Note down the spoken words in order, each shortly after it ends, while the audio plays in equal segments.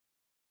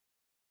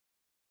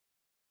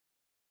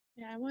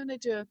Yeah, I want to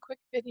do a quick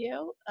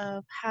video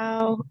of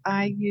how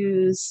I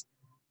use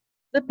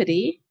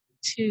Flippity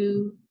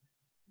to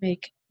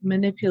make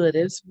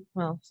manipulatives.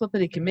 Well,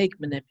 Flippity can make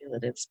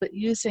manipulatives, but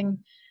using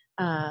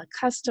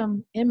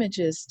custom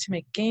images to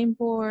make game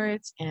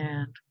boards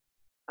and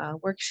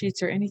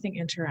worksheets or anything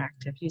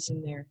interactive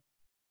using their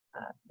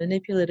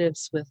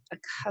manipulatives with a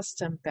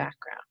custom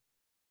background.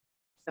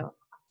 So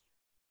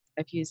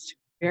I've used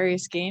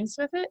various games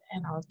with it,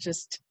 and I'll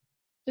just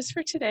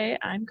for today,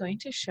 I'm going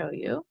to show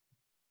you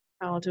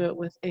how I'll do it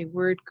with a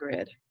word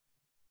grid.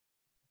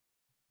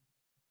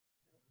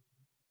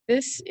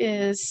 This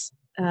is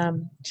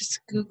just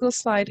a Google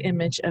slide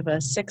image of a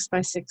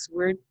 6x6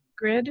 word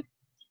grid,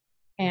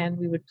 and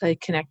we would play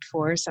Connect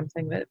 4 or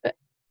something with it,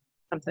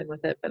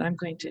 but I'm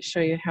going to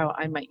show you how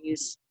I might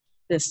use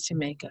this to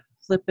make a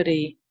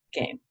Flippity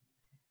game.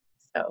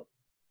 So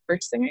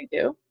first thing I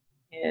do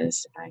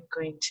is I've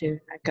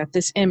got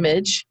this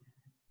image,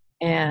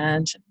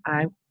 and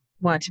I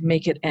want to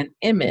make it an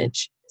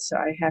image, so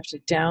I have to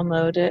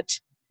download it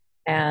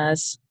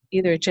as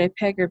either a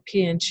JPEG or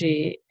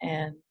PNG,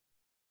 and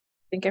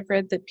I think I've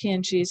read that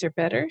PNGs are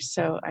better,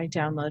 so I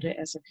download it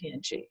as a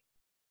PNG.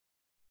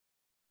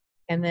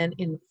 And then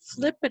in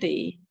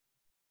Flippity,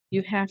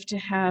 you have to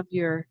have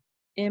your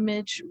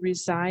image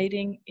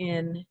residing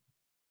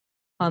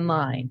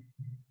online.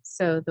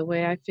 So the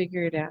way I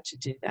figured out to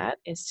do that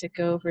is to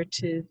go over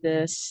to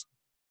this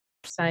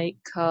site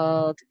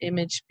called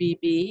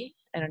ImageBB.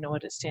 I don't know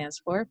what it stands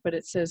for, but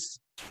it says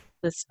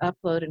let's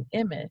upload an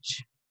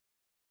image.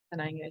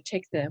 And I'm going to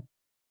take the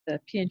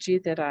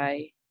PNG that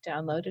I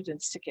downloaded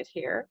and stick it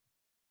here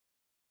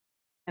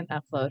and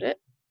upload it.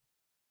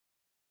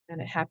 And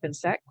it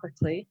happens that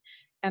quickly.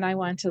 And I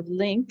want to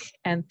link,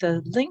 and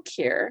the link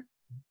here,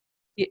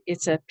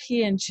 it's a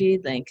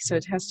PNG link, so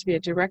it has to be a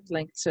direct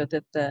link so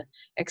that the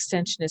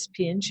extension is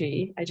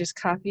PNG. I just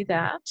copy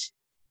that.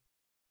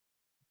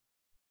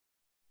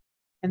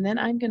 And then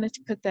I'm going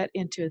to put that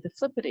into the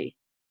Flippity.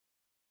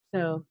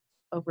 So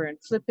over in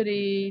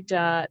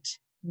flippity.net,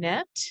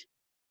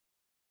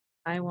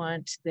 I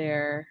want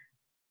their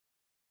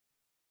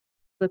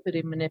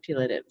Flippity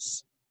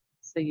manipulatives.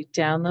 So you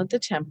download the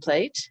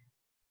template.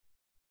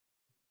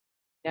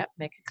 Yep,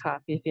 make a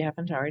copy if you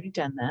haven't already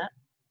done that.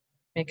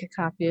 Make a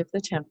copy of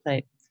the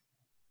template.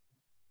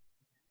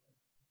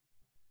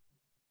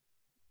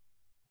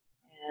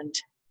 And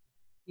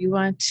you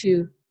want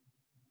to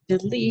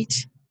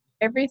delete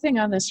everything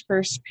on this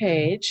first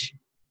page,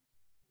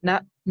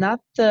 not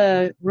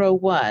the row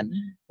 1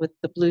 with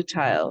the blue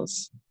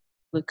tiles,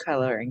 blue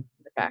coloring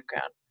in the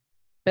background,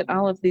 but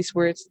all of these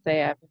words that they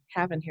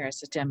have in here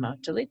as a demo.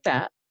 Delete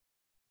that.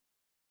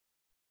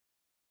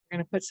 We're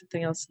going to put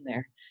something else in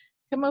there.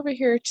 Come over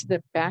here to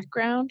the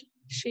background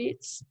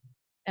sheets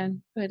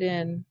and put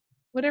in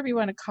whatever you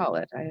want to call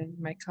it. I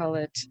might call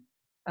it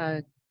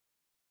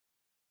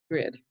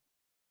grid.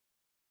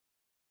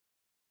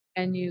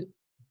 And you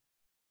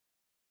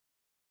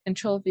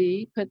Control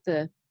V, put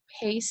the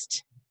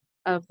paste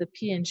of the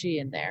PNG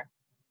in there.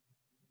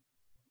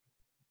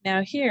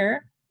 Now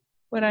here,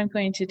 what I'm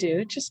going to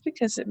do, just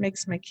because it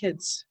makes my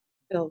kids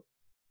feel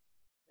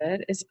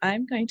good, is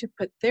I'm going to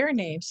put their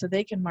name so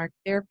they can mark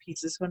their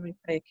pieces when we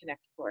play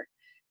Connect 4.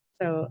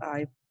 So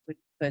I would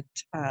put,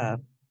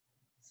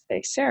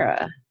 say,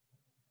 Sarah,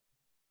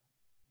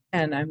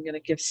 and I'm going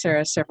to give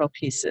Sarah several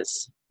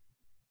pieces.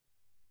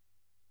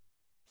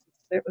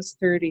 It was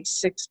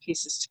 36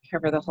 pieces to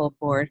cover the whole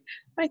board.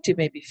 I might do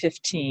maybe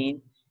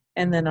 15,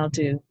 and then I'll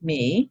do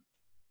me,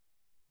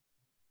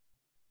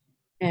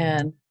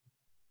 and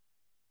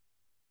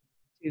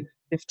do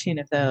 15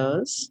 of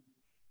those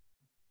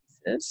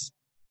pieces.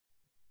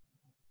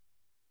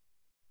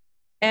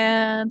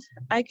 And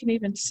I can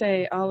even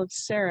say all of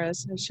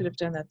Sarah's, I should have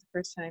done that the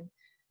first time,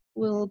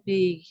 will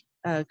be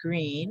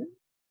green.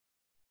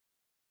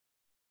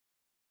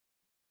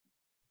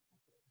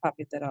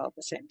 Copied that all at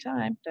the same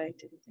time, but I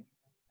didn't think about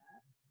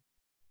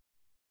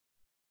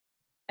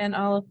that. And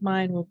all of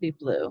mine will be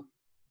blue.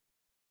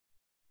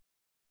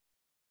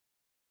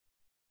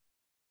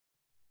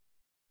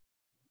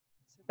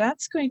 So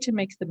that's going to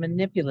make the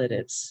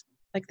manipulatives,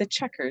 like the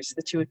checkers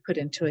that you would put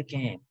into a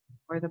game,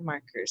 or the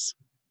markers.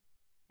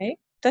 Okay,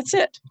 that's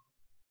it.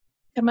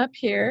 Come up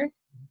here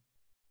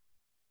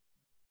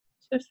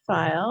to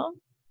File.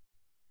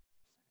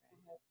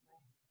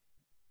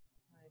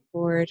 My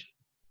board.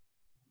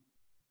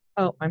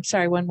 Oh, I'm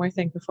sorry, one more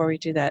thing before we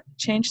do that.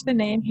 Change the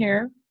name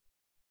here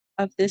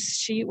of this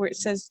sheet where it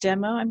says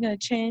demo. I'm going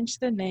to change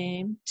the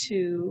name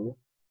to,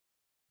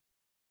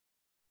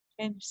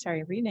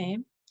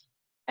 rename.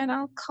 And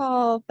I'll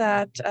call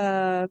that,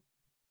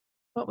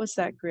 what was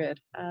that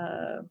grid?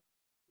 It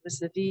was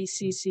the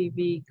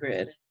VCCV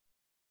grid.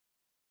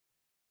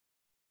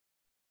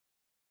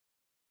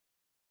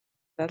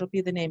 That'll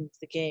be the name of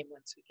the game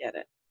once we get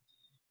it.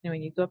 And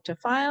when you go up to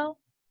File,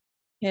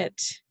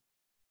 hit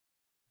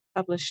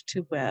Publish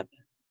to Web.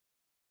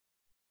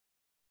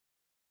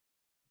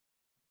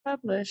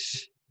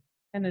 Publish,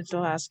 and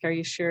it'll ask, are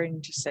you sure?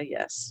 And just say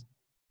yes.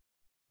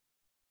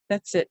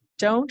 That's it.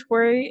 Don't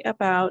worry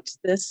about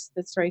this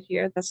that's right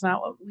here. That's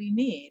not what we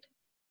need.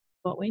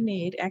 What we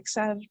need, X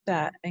out of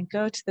that, and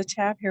go to the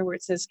tab here where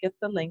it says get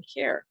the link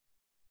here.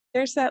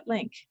 There's that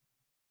link.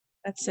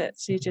 That's it.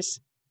 So you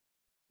just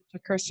put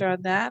your cursor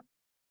on that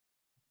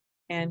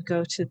and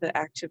go to the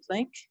active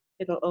link.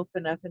 It'll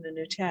open up in a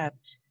new tab.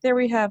 There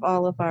we have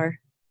all of our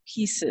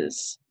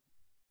pieces.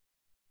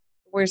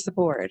 Where's the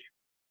board?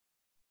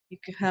 You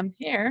can come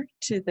here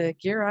to the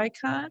gear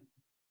icon,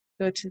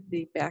 go to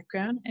the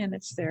background, and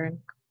it's there in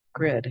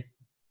grid.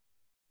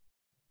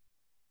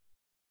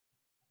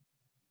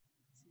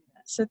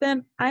 So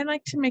then I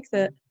like to make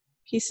the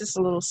pieces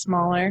a little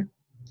smaller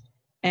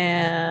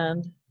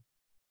and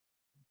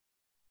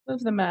move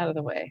them out of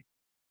the way.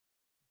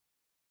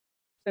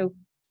 So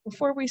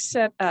before we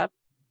set up,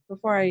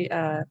 before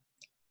I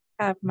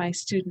have my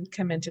student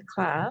come into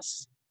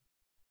class,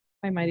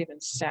 I might even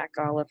stack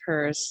all of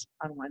hers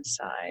on one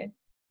side,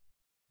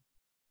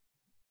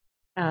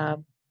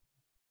 all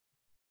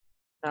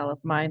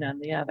of mine on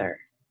the other.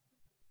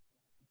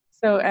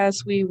 So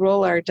as we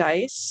roll our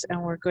dice,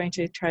 and we're going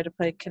to try to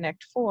play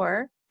Connect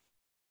 4,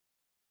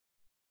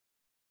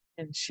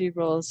 and she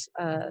rolls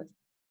a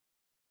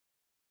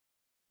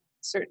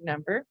certain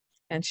number,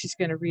 and she's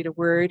going to read a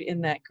word in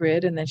that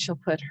grid, and then she'll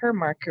put her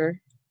marker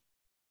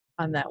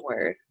on that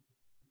word.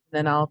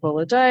 Then I'll roll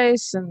a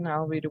dice, and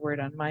I'll read a word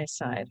on my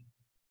side.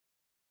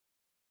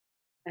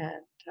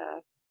 And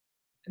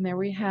there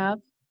we have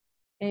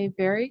a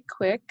very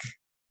quick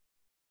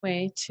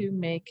way to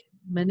make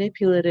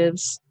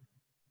manipulatives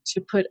to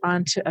put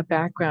onto a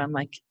background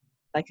like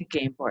a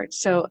game board.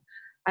 So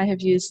I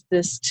have used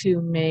this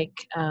to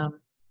make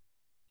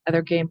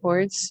other game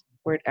boards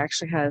where it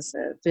actually has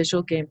a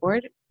visual game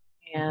board,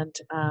 and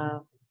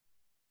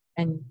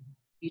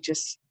you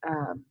just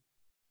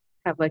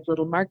have like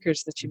little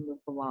markers that you move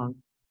along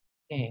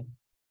the game.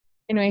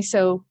 Anyway,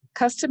 so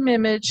custom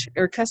image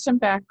or custom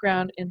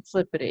background in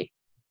Flippity.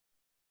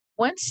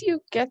 Once you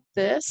get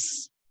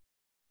this,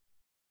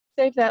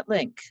 save that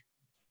link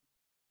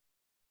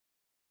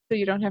so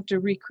you don't have to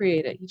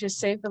recreate it. You just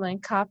save the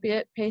link, copy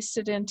it, paste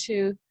it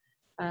into,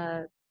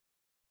 I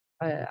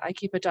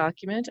keep a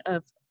document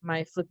of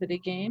my Flippity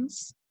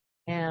games,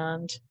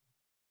 and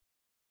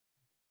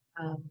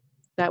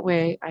that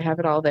way I have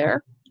it all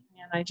there.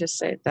 And I just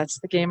say, that's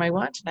the game I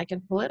want, and I can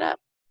pull it up.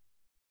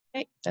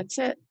 Okay, that's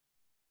it.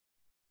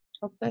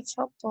 Hope that's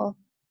helpful.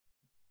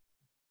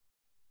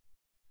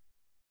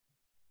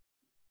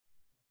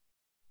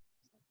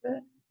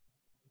 Good.